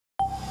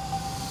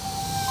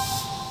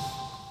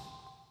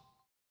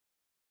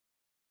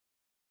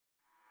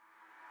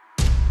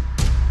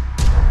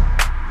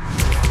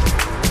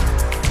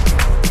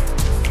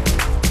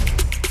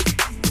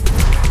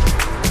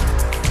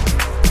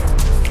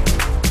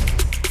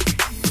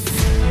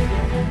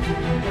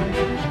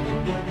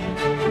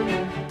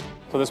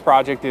So this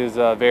project is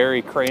a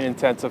very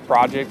crane-intensive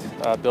project,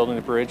 building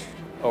the bridge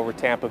over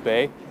Tampa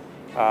Bay.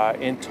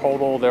 In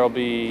total, there will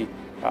be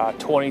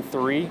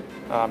 23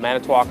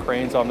 Manitowoc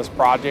cranes on this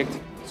project.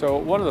 So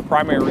one of the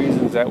primary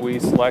reasons that we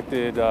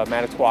selected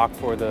Manitowoc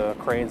for the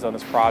cranes on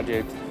this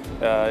project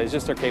is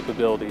just their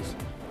capabilities.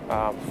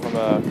 From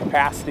a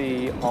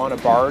capacity on a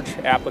barge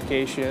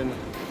application,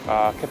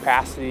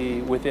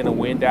 capacity within a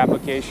wind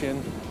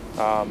application.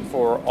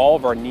 For all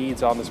of our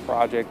needs on this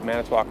project,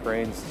 Manitowoc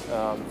cranes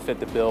fit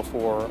the bill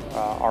for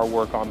our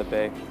work on the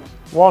bay.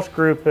 Walsh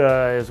Group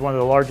is one of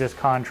the largest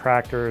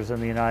contractors in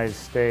the United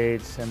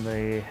States in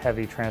the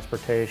heavy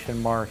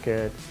transportation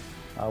market.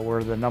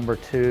 We're the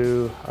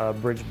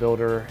 #2 bridge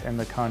builder in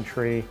the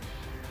country.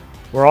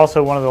 We're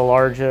also one of the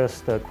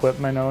largest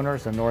equipment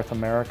owners in North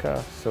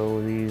America,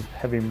 so these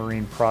heavy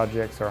marine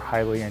projects are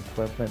highly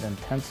equipment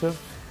intensive,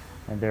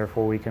 and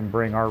therefore we can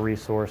bring our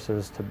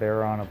resources to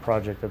bear on a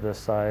project of this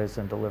size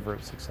and deliver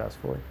it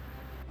successfully.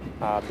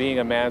 Being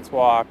a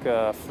Manitowoc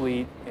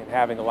fleet and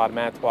having a lot of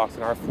Manitowocs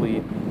in our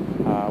fleet,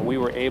 we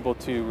were able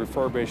to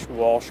refurbish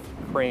Walsh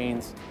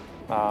cranes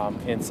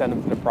and send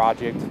them to the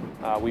project.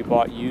 We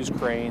bought used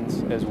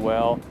cranes as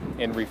well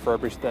and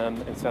refurbished them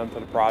and sent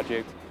them to the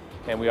project.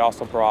 And we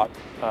also brought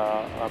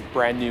a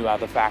brand new out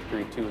of the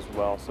factory too as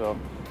well. So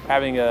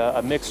having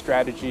a mixed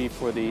strategy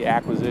for the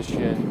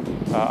acquisition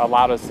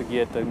allowed us to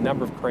get the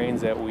number of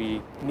cranes that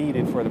we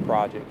needed for the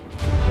project.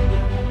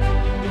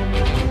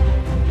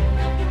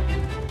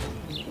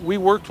 We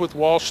worked with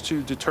Walsh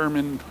to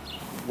determine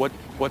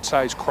what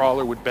size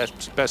crawler would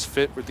best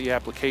fit with the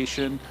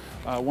application.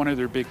 One of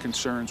their big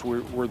concerns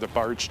were the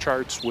barge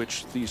charts,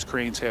 which these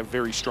cranes have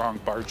very strong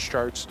barge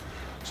charts.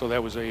 So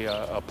that was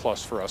a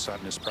plus for us on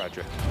this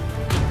project.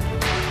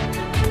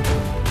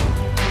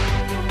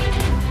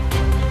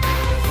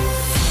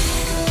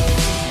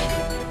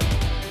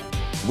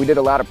 We did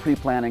a lot of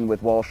pre-planning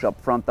with Walsh up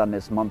front on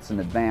this months in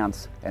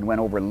advance and went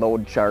over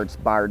load charts,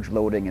 barge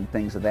loading, and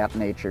things of that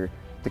nature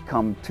to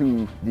come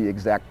to the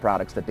exact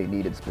products that they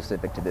needed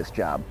specific to this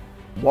job.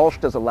 Walsh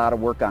does a lot of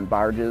work on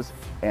barges,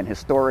 and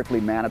historically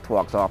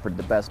Manitowoc's offered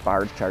the best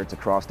barge charts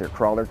across their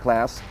crawler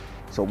class.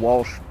 So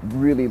Walsh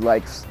really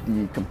likes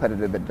the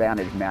competitive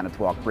advantage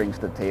Manitowoc brings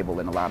to the table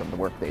in a lot of the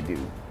work they do.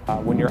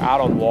 When you're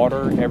out on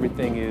water,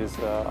 everything is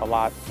a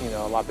lot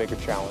bigger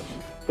challenge.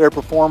 Their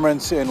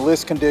performance in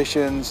list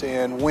conditions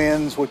and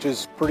winds, which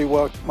is pretty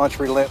much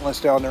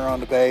relentless down there on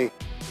the bay,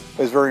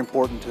 is very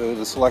important to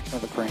the selection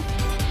of the crane.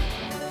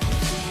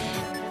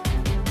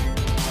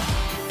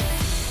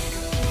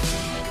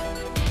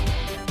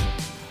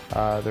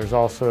 There's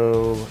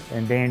also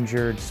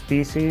endangered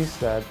species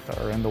that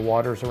are in the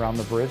waters around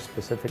the bridge,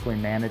 specifically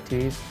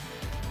manatees.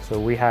 So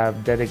we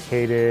have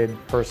dedicated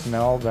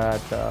personnel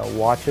that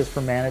watches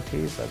for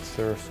manatees. That's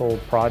their sole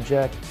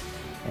project.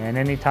 And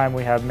anytime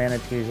we have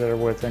manatees that are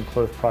within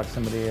close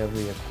proximity of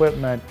the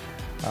equipment,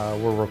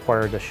 we're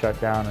required to shut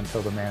down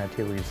until the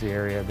manatee leaves the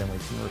area, then we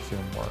can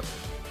resume work.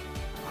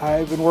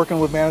 I've been working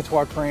with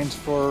Manitowoc cranes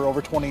for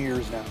over 20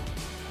 years now.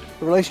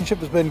 The relationship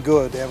has been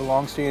good. They have a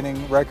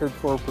long-standing record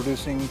for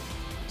producing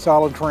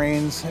solid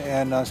cranes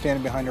and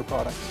standing behind their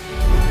products.